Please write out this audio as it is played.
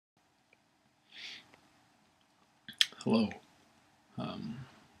Hello. Um,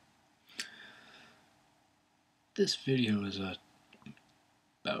 this video is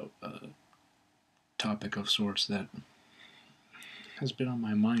about a topic of sorts that has been on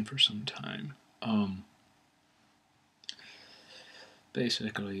my mind for some time.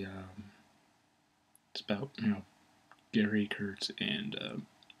 Basically, it's about Gary Kurtz and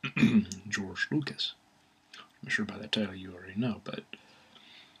George Lucas. I'm sure by that title you already know, but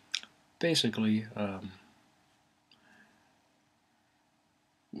basically,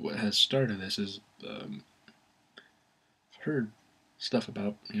 what has started this is I've heard stuff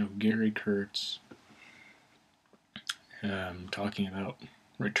about Gary Kurtz talking about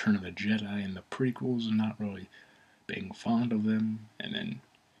Return of the Jedi and the prequels and not really being fond of them, and then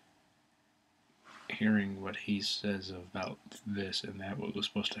hearing what he says about this and that, what was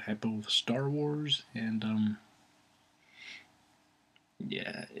supposed to happen with Star Wars, and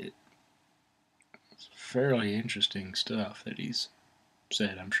yeah, it's fairly interesting stuff that he's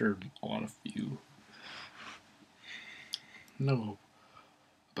said. I'm sure a lot of you know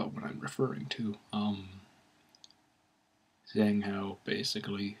about what I'm referring to. Saying how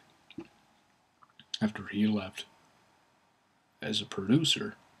basically after he left as a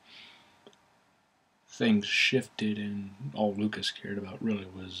producer, things shifted and all Lucas cared about really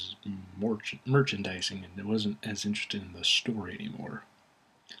was merchandising, and it wasn't as interested in the story anymore.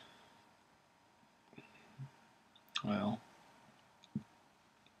 Well,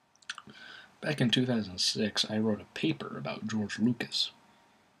 back in 2006, I wrote a paper about George Lucas.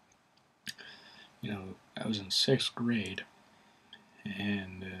 I was in 6th grade,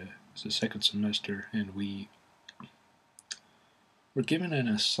 and it was the second semester, and we were given an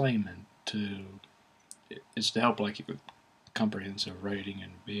assignment it's to help like with comprehensive writing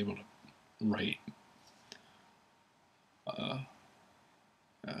and be able to write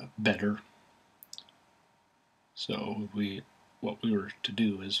better. So what we were to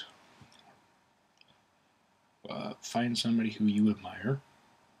do is find somebody who you admire.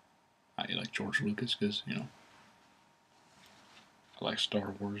 I like George Lucas because I like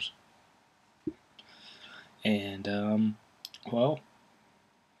Star Wars, and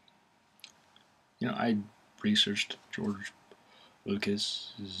I researched George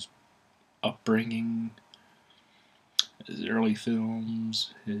Lucas's upbringing, his early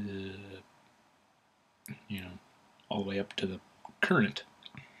films, all the way up to the current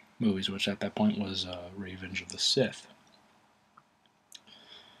movies, which at that point was Revenge of the Sith.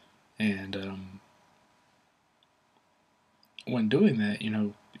 And when doing that,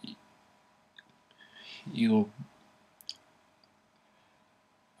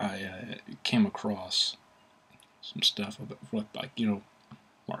 I came across some stuff about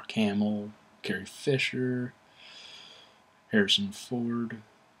Mark Hamill, Carrie Fisher, Harrison Ford,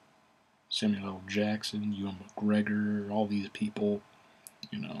 Samuel L. Jackson, Ewan McGregor, all these people,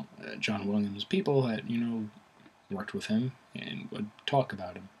 John Williams, people that worked with him and would talk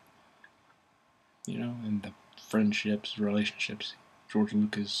about him, and the friendships, relationships George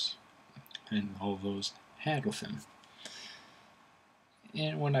Lucas and all of those had with him.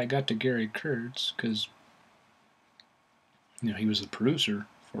 And when I got to Gary Kurtz, because he was the producer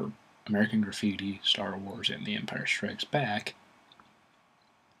for American Graffiti, Star Wars, and The Empire Strikes Back,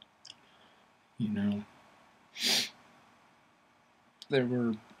 there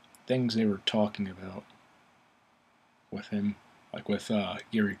were things they were talking about with him, like with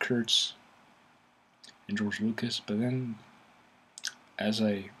Gary Kurtz and George Lucas. But then, as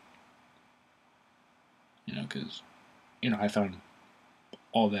because I found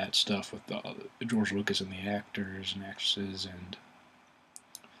all that stuff with George Lucas and the actors and actresses and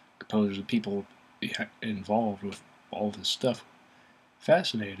composers and people involved with all this stuff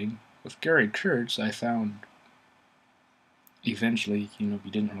fascinating. With Gary Kurtz, I found eventually, he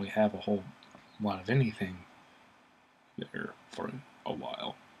didn't really have a whole lot of anything there for a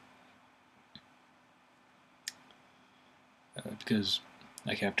while. Because,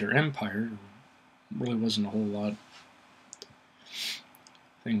 like, after Empire, really wasn't a whole lot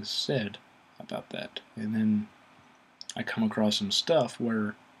things said about that. And then I come across some stuff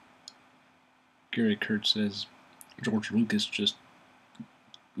where Gary Kurtz says George Lucas just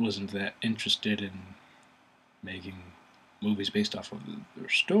wasn't that interested in making movies based off of their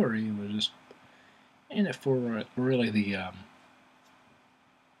story. It was just in it for really the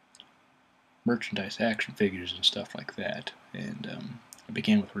merchandise, action figures, and stuff like that. And I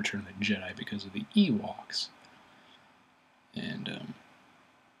began with Return of the Jedi because of the Ewoks. And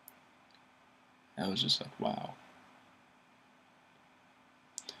I was just like, wow.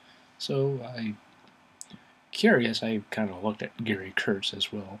 So curious, I kind of looked at Gary Kurtz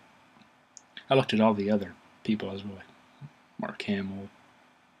as well. I looked at all the other people as well, Mark Hamill,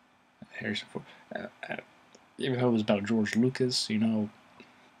 Harrison Ford. Even though it was about George Lucas, you know,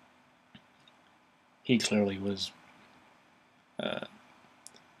 he clearly was a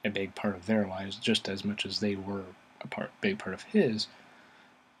big part of their lives, just as much as they were big part of his.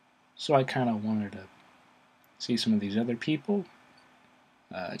 So I kind of wanted to see some of these other people,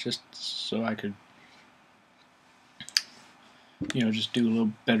 just so I could, you know, just do a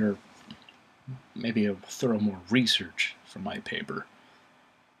little better, maybe a thorough more research for my paper.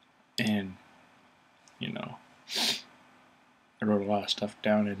 And, you know, I wrote a lot of stuff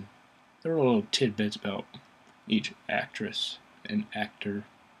down, and there were little tidbits about each actress and actor,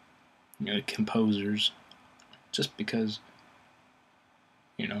 you know, composers, just because,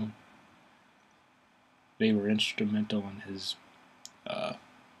 you know, they were instrumental in his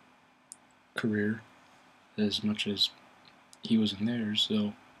career as much as he was in theirs.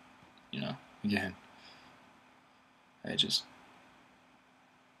 So, you know, again, I just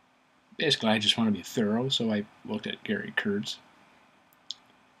want to be thorough, so I looked at Gary Kurtz,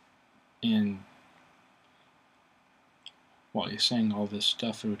 and while he's saying all this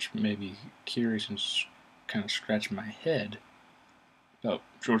stuff, which made me curious and kind of scratch my head about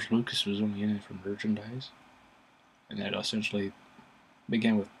George Lucas was only in it for merchandise, and that essentially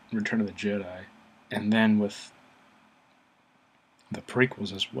began with Return of the Jedi, and then with the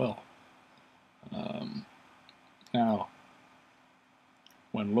prequels as well. Now,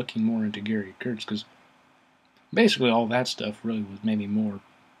 when looking more into Gary Kurtz, because basically all that stuff really was made me more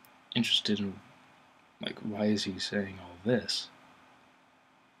interested in, like, why is he saying all this?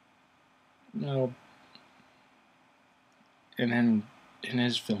 Well, and then in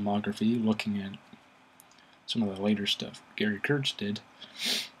his filmography, looking at some of the later stuff Gary Kurtz did,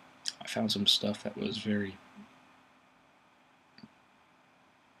 I found some stuff that was very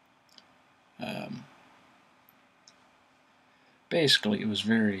basically it was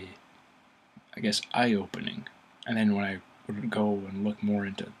very, I guess, eye-opening. And then when I would go and look more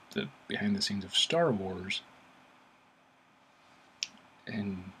into the behind the scenes of Star Wars,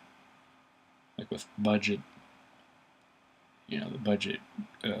 and like with budget, you know, the budget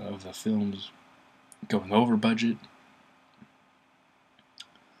of the films going over budget,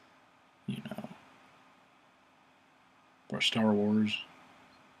 you know, for Star Wars,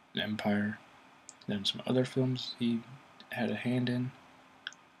 Empire, then some other films he had a hand in,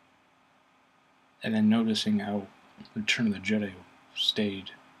 and then noticing how Return of the Jedi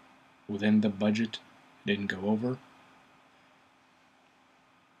stayed within the budget, didn't go over.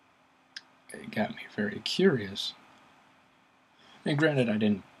 It got me very curious. And granted, I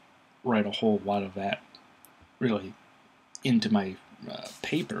didn't write a whole lot of that really into my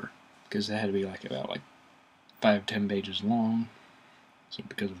paper, because it had to be like about 5-10 pages long. So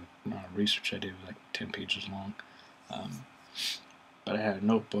because of the amount of research I did, it was like 10 pages long. But I had a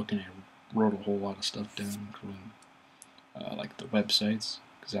notebook, and I wrote a whole lot of stuff down, including like the websites,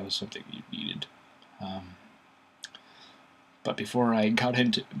 because that was something you needed. But before I get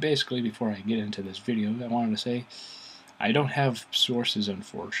into this video, I wanted to say I don't have sources,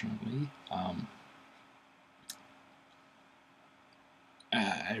 unfortunately.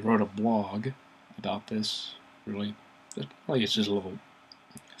 I wrote a blog about this, really. Like, it's just a little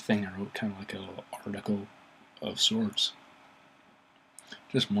thing I wrote, kind of like a little article of sorts.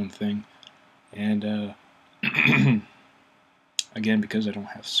 Just one thing. And, again, because I don't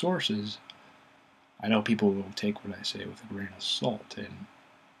have sources, I know people will take what I say with a grain of salt, and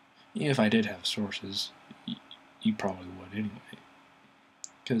if I did have sources, you probably would anyway.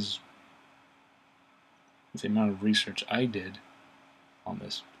 Because with the amount of research I did on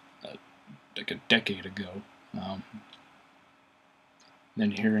this, like a decade ago,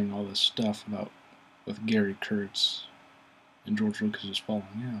 then hearing all this stuff about with Gary Kurtz and George Lucas's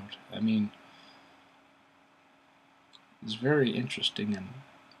falling out, I mean, it's very interesting, and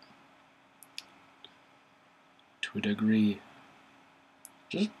to a degree,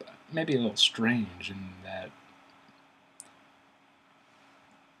 just maybe a little strange in that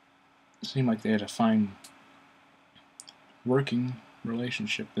it seemed like they had a fine working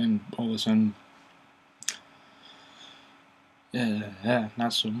relationship, then all of a sudden,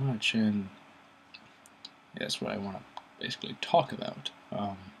 not so much, and that's what I want to basically talk about.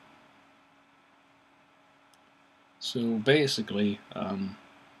 So basically,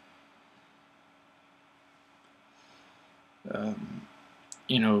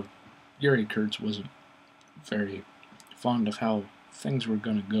 you know, Gary Kurtz wasn't very fond of how things were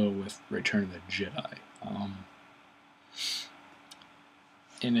going to go with Return of the Jedi.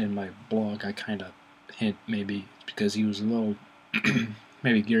 And in my blog, I kind of hint maybe because he was a little,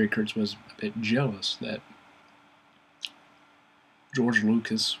 maybe Gary Kurtz was a bit jealous that George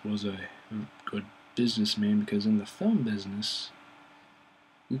Lucas was a good businessman, because in the film business,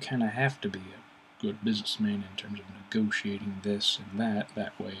 you kind of have to be a good businessman in terms of negotiating this and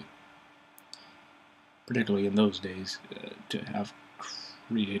that way, particularly in those days, to have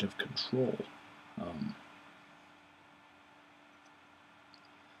creative control.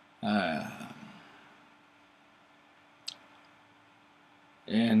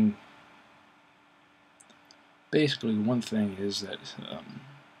 And basically, one thing is that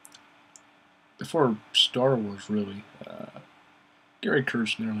before Star Wars, really, Gary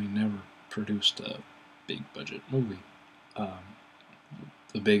Kurtz nearly never produced a big budget movie.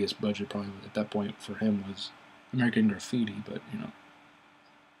 The biggest budget probably at that point for him was American Graffiti, but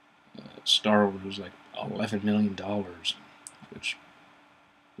Star Wars was like $11 million, which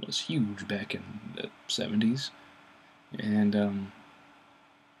was huge back in the 70s. And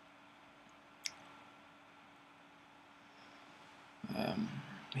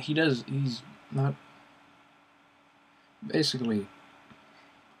he's not, basically,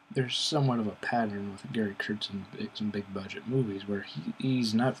 there's somewhat of a pattern with Gary Kurtz in some big budget movies where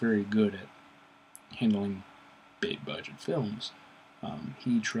he's not very good at handling big budget films.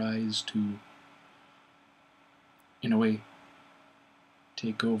 He tries to, in a way,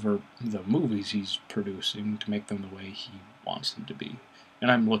 take over the movies he's producing to make them the way he wants them to be.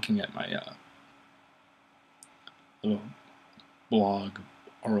 And I'm looking at my little blog,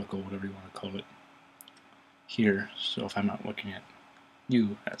 article, whatever you want to call it, here. So if I'm not looking at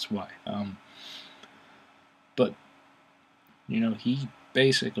you, that's why. But he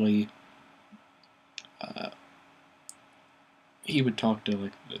basically he would talk to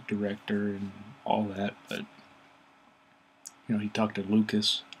like the director and all that, but he talked to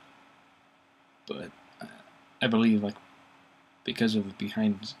Lucas. But I believe, like, because of the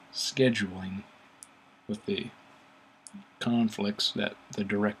behind scheduling with the conflicts that the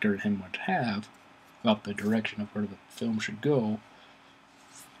director and him would have about the direction of where the film should go,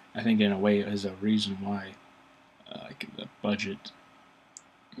 I think in a way is a reason why like the budget,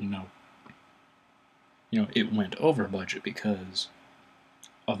 it went over budget, because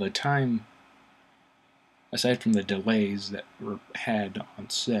of the time, aside from the delays that were had on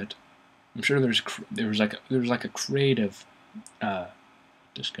set. I'm sure there was like a creative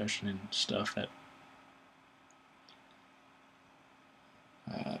discussion and stuff that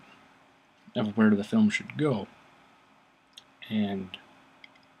of where the film should go, and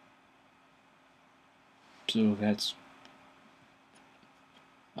so that's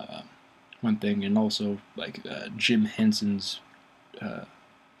one thing. And also, like, Jim Henson's The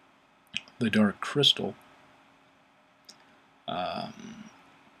Dark Crystal.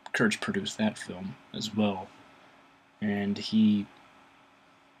 Kurtz produced that film as well, and he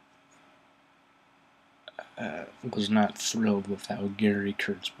was not thrilled with how Gary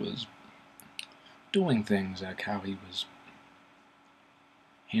Kurtz was doing things, like how he was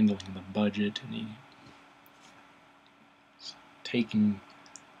handling the budget, and he was taking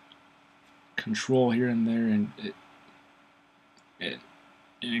control here and there, and it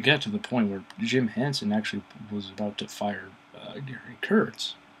got to the point where Jim Henson actually was about to fire Gary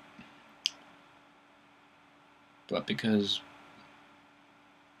Kurtz. But because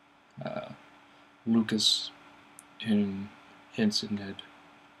Lucas and Henson had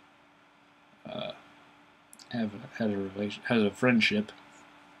a friendship,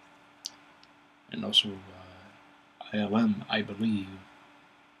 and also ILM, I believe,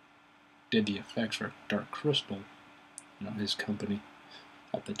 did the effects for Dark Crystal, his company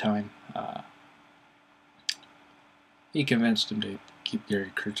at the time. He convinced him to keep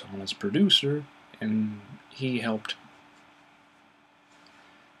Gary Kurtz on as producer, and he helped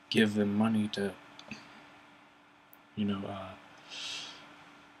give them money to,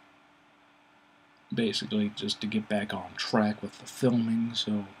 basically just to get back on track with the filming,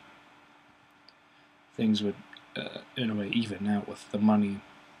 so things would, in a way, even out with the money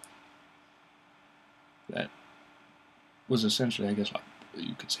that was essentially, I guess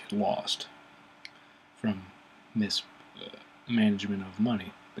you could say, lost from mismanagement of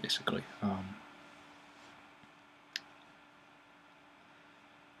money, basically.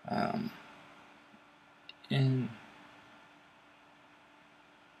 And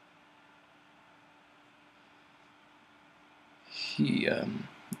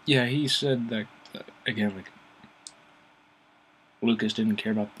he said that, again, like, Lucas didn't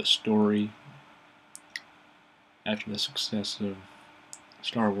care about the story after the success of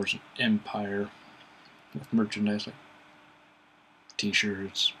Star Wars Empire, with merchandise like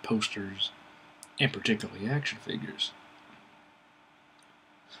t-shirts, posters, and particularly action figures.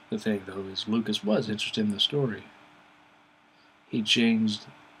 The thing, though, is Lucas was interested in the story. he changed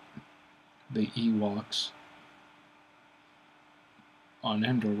the Ewoks on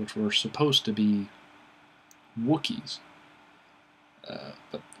Endor, which were supposed to be Wookiees.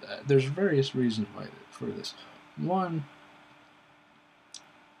 But there's various reasons for this. One,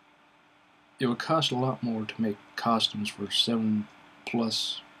 it would cost a lot more to make costumes for 7-foot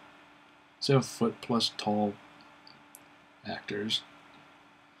plus tall actors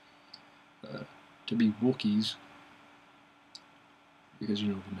to be Wookiees, because, you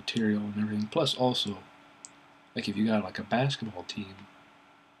know, the material and everything. Plus, also, like, if you got like a basketball team,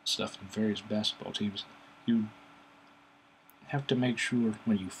 stuff in various basketball teams, you have to make sure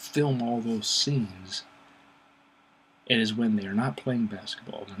when you film all those scenes, it is when they are not playing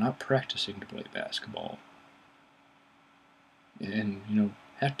basketball, they're not practicing to play basketball, and, you know,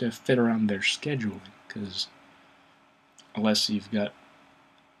 have to fit around their scheduling, because unless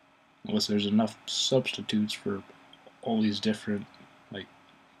there's enough substitutes for all these different, like,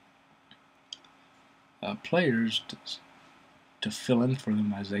 players to fill in for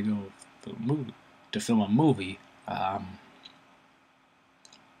them as they go to film a movie.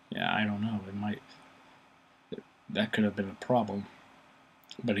 Yeah, I don't know. That could have been a problem.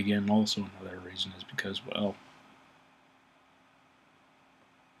 But again, also another reason is because, well,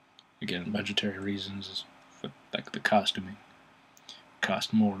 again, budgetary reasons is for, like, the costuming. It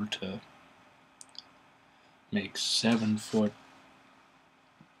cost more to make 7-foot,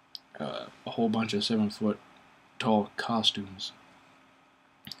 a whole bunch of 7-foot tall costumes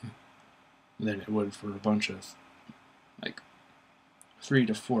than it would for a bunch of, like, 3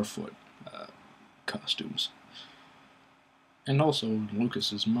 to 4 foot costumes. And also, in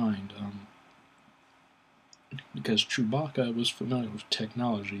Lucas's mind, because Chewbacca was familiar with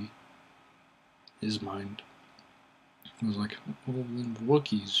technology, his mind was like, well, then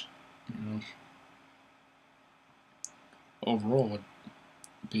Wookiees, you know, overall would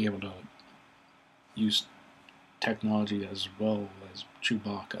be able to use technology as well as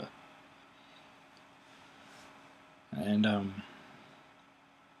Chewbacca. And,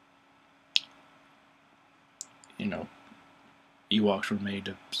 you know, Ewoks were made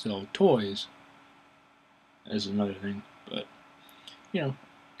to sell toys, is another thing. But, you know,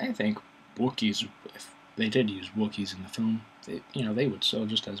 I think Wookiees, if they did use Wookiees in the film, they would sell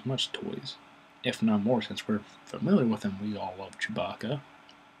just as much toys, if not more, since we're familiar with them. We all love Chewbacca.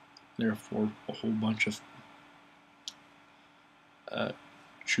 Therefore, a whole bunch of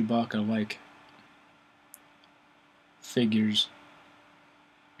Chewbacca-like figures,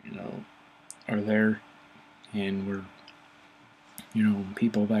 you know, are there, and were, you know,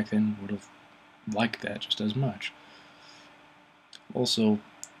 people back then would have liked that just as much. Also,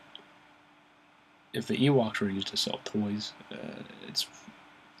 if the Ewoks were used to sell toys, it's,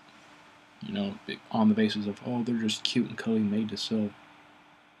 you know, on the basis of, oh, they're just cute and cuddly, made to sell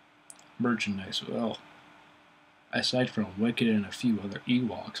merchandise. Well, aside from Wicked and a few other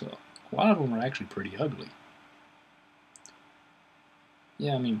Ewoks, a lot of them are actually pretty ugly.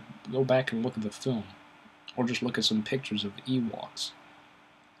 Yeah, I mean, go back and look at the film, or just look at some pictures of Ewoks.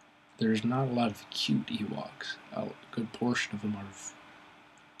 There's not a lot of cute Ewoks. A good portion of them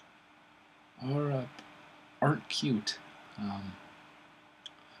aren't cute.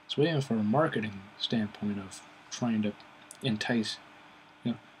 So even from a marketing standpoint of trying to entice,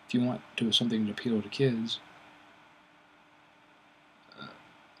 you know, if you want to do something to appeal to kids,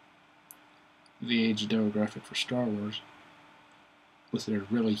 the age demographic for Star Wars, if they're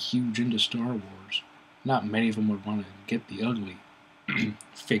really huge into Star Wars, not many of them would want to get the ugly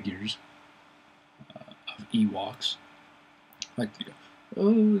figures of Ewoks, like,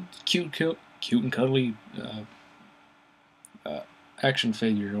 oh, cute and cuddly action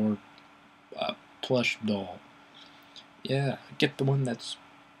figure or plush doll. Yeah, get the one that's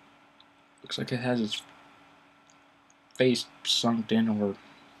looks like it has its face sunk in or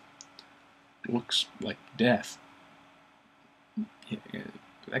looks like death. Yeah,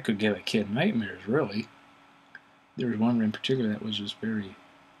 that could give a kid nightmares, really. There was one in particular that was just very,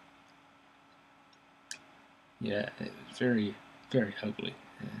 yeah, it was very, very ugly.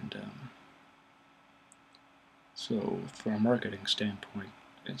 And so, from a marketing standpoint,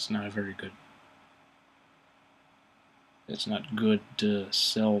 it's not good to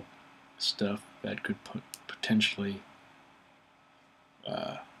sell stuff that could potentially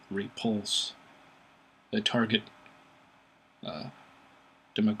repulse the target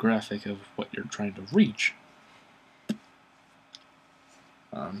demographic of what you're trying to reach.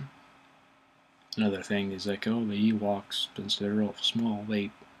 Another thing is like, oh, the Ewoks, since they're real small,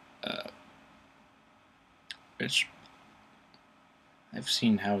 it's I've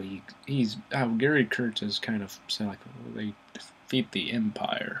seen how how Gary Kurtz has kind of said like, oh, they defeat the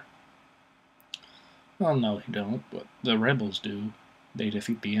Empire. Well, no, they don't, but the rebels do. They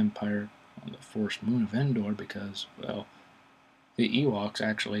defeat the Empire on the forest moon of Endor because, well, the Ewoks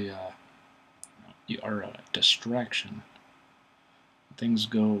actually are a distraction. Things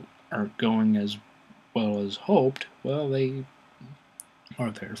aren't going as well as hoped. Well, they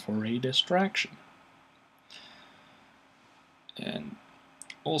are there for a distraction. And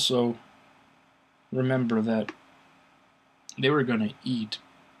also, remember that they were going to eat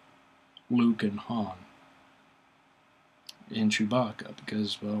Luke and Han and Chewbacca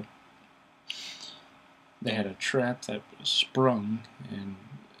because, well, they had a trap that was sprung and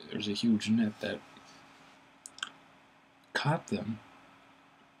there was a huge net that caught them.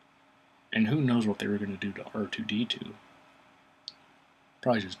 And who knows what they were going to do to R2-D2.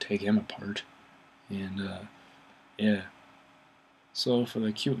 Probably just take him apart. And, yeah. So for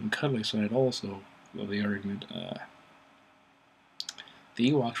the cute and cuddly side also of the argument,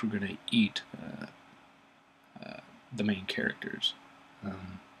 the Ewoks were going to eat the main characters.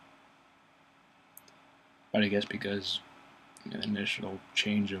 But I guess because the initial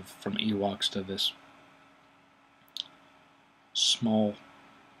change from Ewoks to this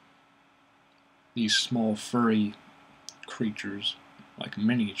these small furry creatures, like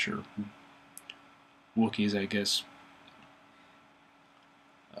miniature Wookiees, I guess,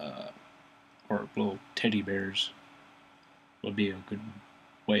 or little teddy bears would be a good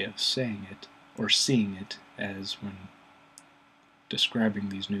way of saying it, or seeing it, as when describing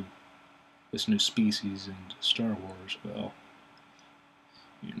this new species in Star Wars. Well,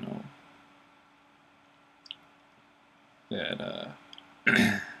 you know, that,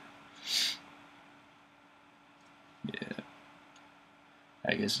 yeah,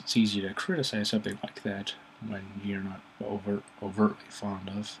 I guess it's easy to criticize something like that when you're not overtly fond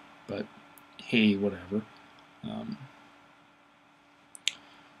of, but hey, whatever.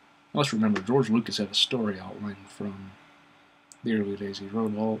 Let's remember, George Lucas had a story outlined from the early days. He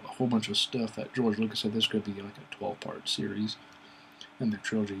wrote a whole bunch of stuff that George Lucas said this could be like a 12-part series, and the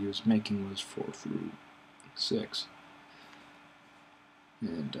trilogy he was making was 4 through 6.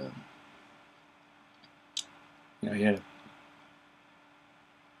 And, he had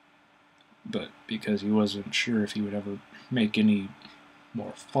but because he wasn't sure if he would ever make any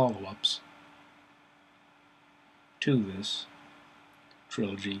more follow-ups to this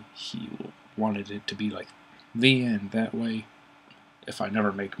trilogy, he wanted it to be like the end. That way, if I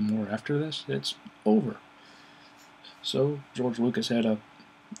never make more after this, it's over. So George Lucas had a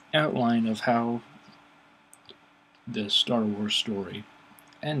outline of how the Star Wars story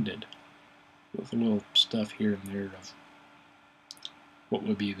ended, with a little stuff here and there of what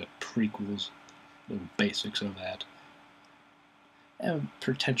would be the prequels, little basics of that, and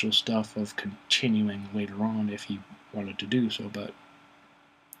potential stuff of continuing later on if he wanted to do so. But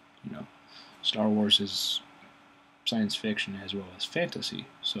Star Wars is science fiction as well as fantasy,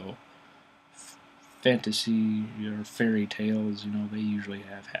 so fantasy or fairy tales, they usually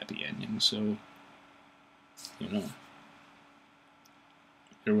have happy endings. So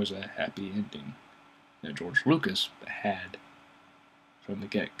there was a happy ending that George Lucas had from the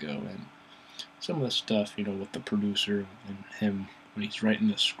get-go, and some of the stuff, with the producer and him when he's writing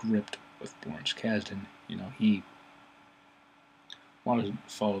the script with Lawrence Kasdan, he wanted to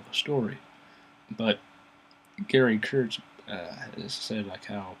follow the story. But Gary Kurtz has said like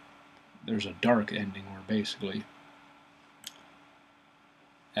how there's a dark ending where basically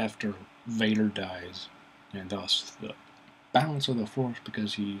after Vader dies, and thus the balance of the Force,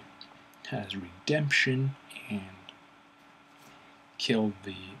 because he has redemption and killed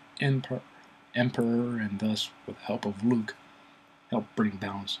the Emperor, and thus with the help of Luke helped bring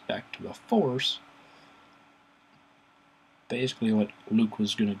balance back to the Force. Basically what Luke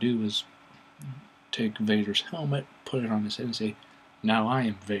was going to do is take Vader's helmet, put it on his head and say, "Now I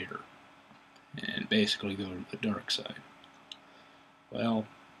am Vader," and basically go to the dark side. Well,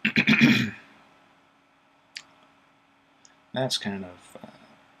 that's kind of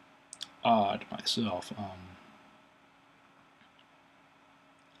odd myself,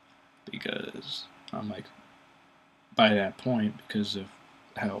 because I'm like, by that point, because of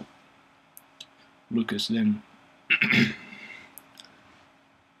how Lucas then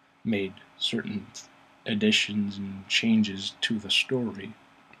made certain additions and changes to the story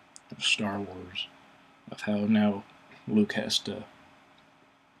of Star Wars, of how now Luke has to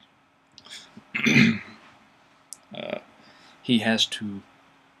he has to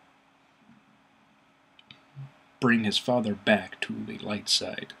bring his father back to the light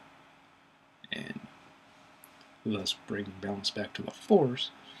side, and thus bringing balance back to the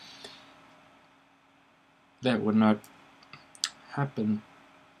Force, that would not happen,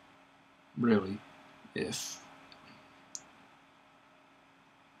 really, if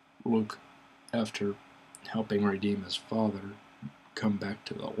Luke, after helping redeem his father, come back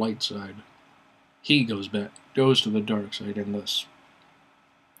to the light side, he goes to the dark side, and thus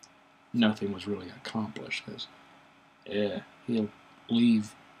nothing was really accomplished, because he'll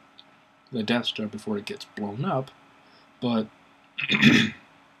leave the Death Star before it gets blown up, but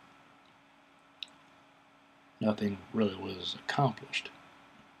nothing really was accomplished.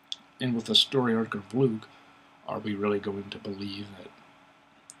 And with the story arc of Luke, are we really going to believe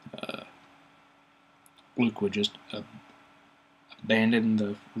that Luke would just abandon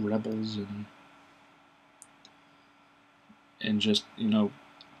the rebels and just,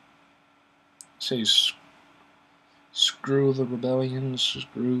 say screw the rebellion,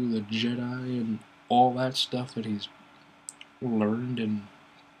 screw the Jedi, and all that stuff that he's learned and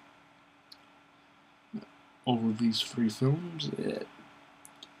over these 3 films?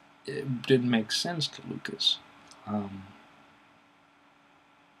 It didn't make sense to Lucas.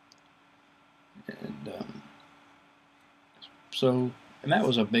 And that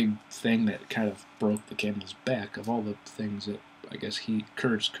was a big thing that kind of broke the camel's back of all the things that I guess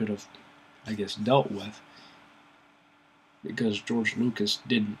Kurtz could have, dealt with, because George Lucas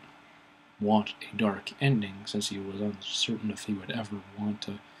didn't want a dark ending, since he was uncertain if he would ever want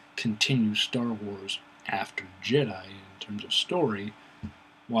to continue Star Wars after Jedi in terms of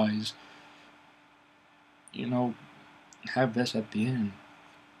story-wise. Have this at the end.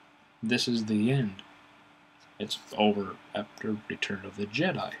 This is the end. It's over after Return of the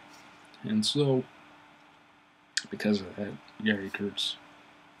Jedi. And so, because of that, Gary Kurtz,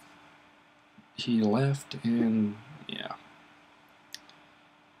 he left, and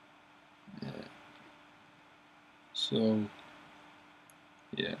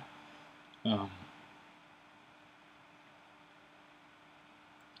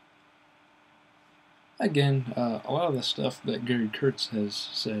again, a lot of the stuff that Gary Kurtz has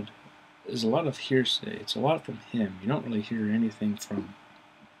said is a lot of hearsay. It's a lot from him. You don't really hear anything from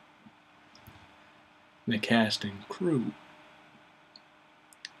the cast and crew.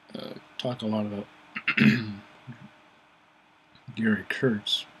 Talk a lot about Gary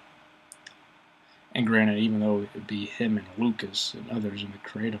Kurtz. And granted, even though it would be him and Lucas and others in the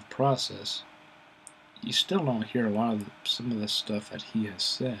creative process, you still don't hear a lot of some of the stuff that he has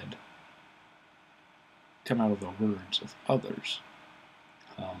said come out of the words of others.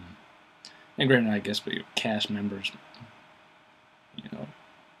 And granted, I guess cast members,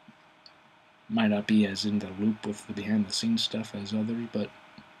 might not be as in the loop with the behind-the-scenes stuff as others, but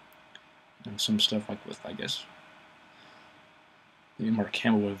some stuff like with, I guess, maybe Mark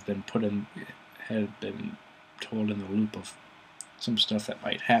Hamill would have been had been told in the loop of some stuff that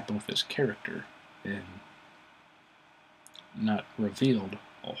might happen with his character, and not revealed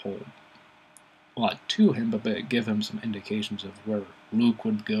a whole lot to him, but give him some indications of where Luke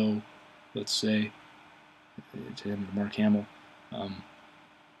would go, let's say, to him, to Mark Hamill.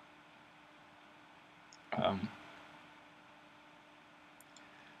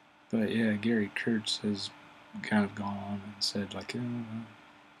 But yeah, Gary Kurtz has kind of gone on and said, like,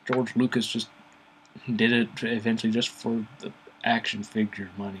 George Lucas just did it eventually just for the action figure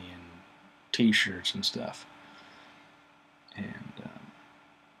money and t-shirts and stuff. And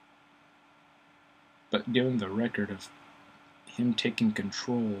but given the record of him taking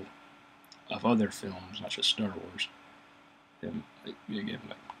control of other films, not just Star Wars, again,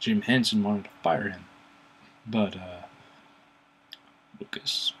 like Jim Henson wanted to fire him, but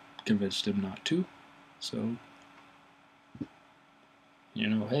Lucas convinced him not to. So,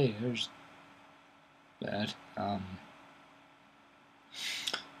 hey, there's that.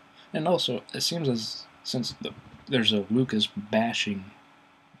 And also, it seems as since there's a Lucas bashing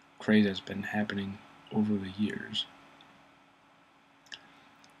craze that's been happening over the years,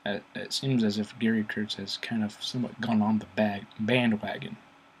 it seems as if Gary Kurtz has kind of somewhat gone on the bandwagon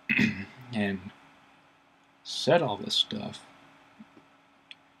and said all this stuff,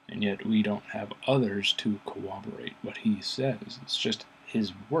 and yet we don't have others to corroborate what he says. It's just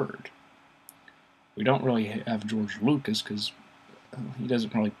his word. We don't really have George Lucas because he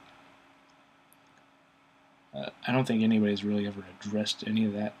doesn't really... I don't think anybody's really ever addressed any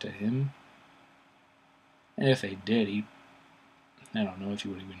of that to him. And if they did, I don't know if he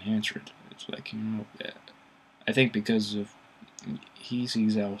would even answer it. It's like, I think because of he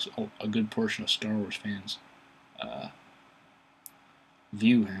sees how a good portion of Star Wars fans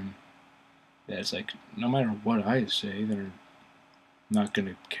view him, that it's like, no matter what I say, they're not going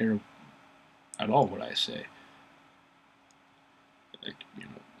to care at all what I say. like,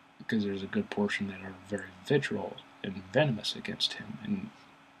 because there's a good portion that are very vitriol and venomous against him, and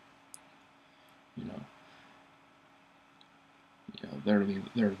you know,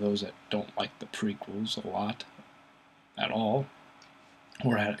 there are those that don't like the prequels a lot at all,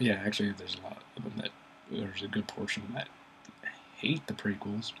 or yeah, actually, there's a lot of them that there's a good portion that hate the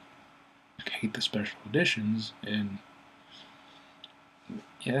prequels, hate the special editions, and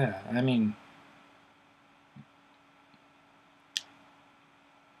yeah, I mean,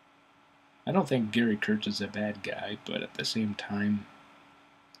 I don't think Gary Kurtz is a bad guy, but at the same time,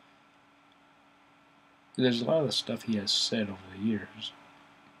 there's a lot of the stuff he has said over the years,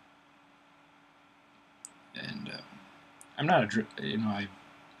 and I'm not, I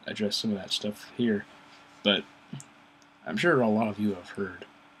addressed some of that stuff here, but I'm sure a lot of you have heard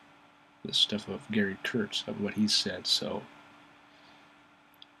the stuff of Gary Kurtz, of what he said, so,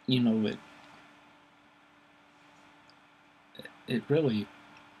 it really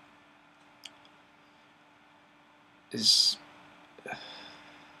is,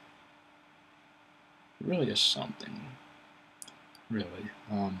 something, really.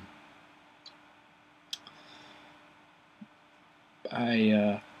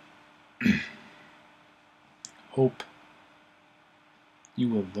 I hope you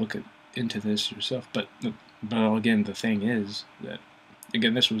will look into this yourself, but again, the thing is that,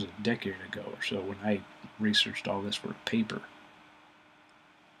 again, this was a decade ago or so when I researched all this for a paper.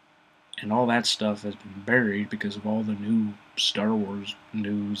 And all that stuff has been buried because of all the new Star Wars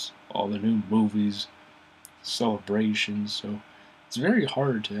news, all the new movies, celebrations, so it's very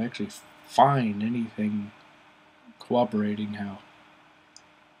hard to actually find anything cooperating how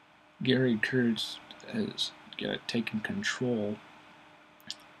Gary Kurtz has taken control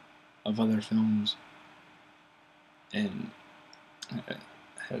of other films and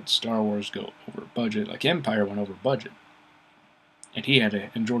had Star Wars go over budget. Like Empire went over budget, and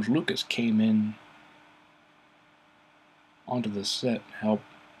and George Lucas came in onto the set and helped,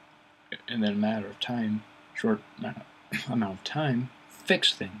 in a matter of time, short amount of time,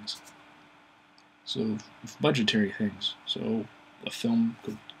 fix things. So budgetary things, so the film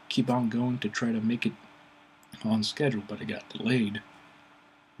could keep on going to try to make it on schedule, but it got delayed,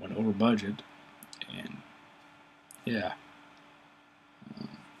 went over budget, and yeah,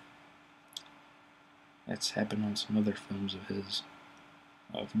 that's happened on some other films of his,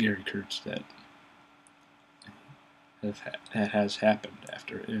 of Gary Kurtz, that has happened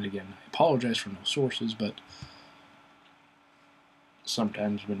after. And again, I apologize for no sources, but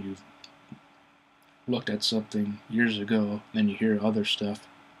sometimes when you've looked at something years ago, then you hear other stuff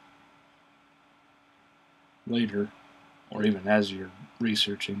later, or even as you're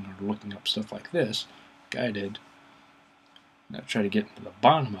researching or looking up stuff like this, like I did, and I try to get to the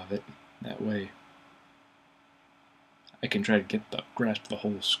bottom of it. That way I can try to grasp the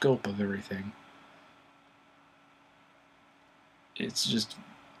whole scope of everything. It's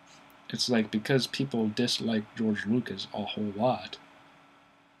like, because people dislike George Lucas a whole lot,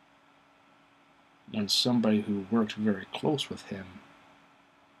 when somebody who worked very close with him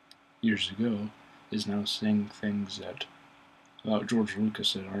years ago is now saying things about George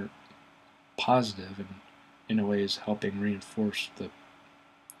Lucas that aren't positive, and in a way is helping reinforce the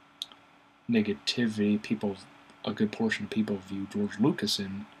negativity a good portion of people view George Lucas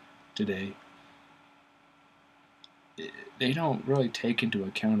in today, they don't really take into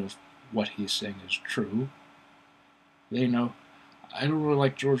account of what he's saying is true. They know, I don't really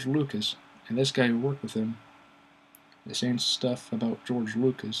like George Lucas, and this guy who worked with him, they're saying stuff about George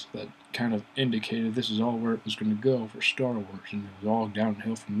Lucas that kind of indicated this is all where it was going to go for Star Wars, and it was all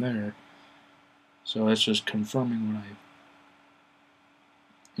downhill from there. So that's just confirming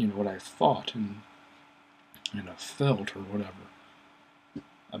what I thought and I felt, or whatever,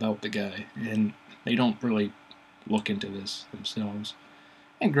 about the guy, and they don't really look into this themselves.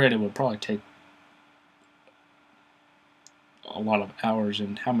 And granted, it would probably take a lot of hours,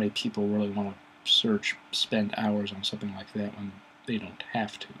 and how many people really want to spend hours on something like that when they don't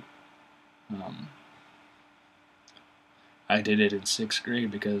have to. I did it in 6th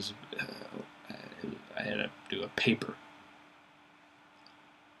grade because I had to do a paper.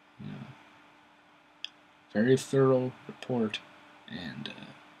 Very thorough report, and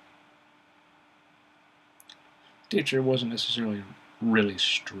teacher wasn't necessarily really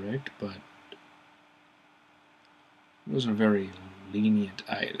strict, but it wasn't very lenient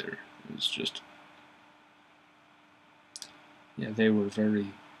either. It was just, they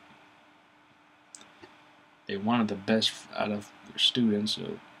wanted the best out of their students,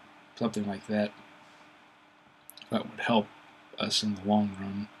 so something like that would help us in the long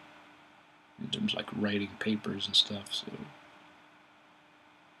run, in terms of like writing papers and stuff. So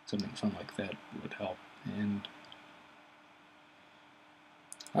something fun like that would help. And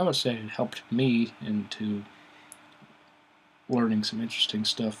I would say it helped me into learning some interesting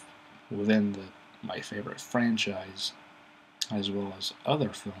stuff within my favorite franchise, as well as other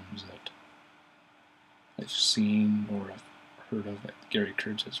films that I've seen or I've heard of that Gary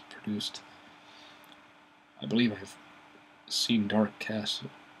Kurtz has produced. I believe I've seen Dark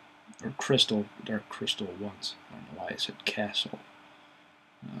Crystal once. I don't know why I said Castle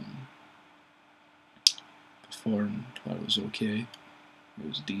before, and thought it was okay. It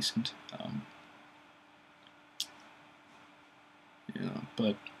was decent.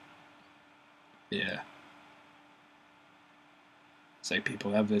 But yeah, it's like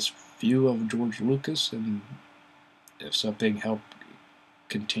people have this view of George Lucas, and if something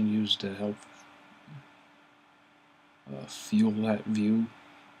continues to help fuel that view,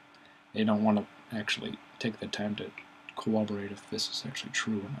 they don't want to actually take the time to corroborate if this is actually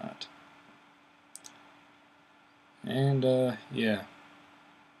true or not. And yeah,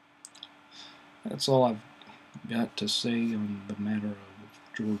 that's all I've got to say on the matter of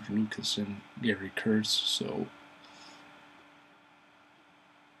George Lucas and Gary Kurtz. So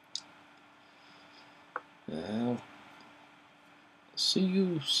see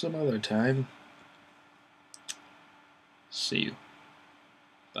you some other time. See you.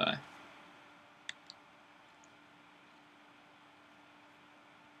 Bye.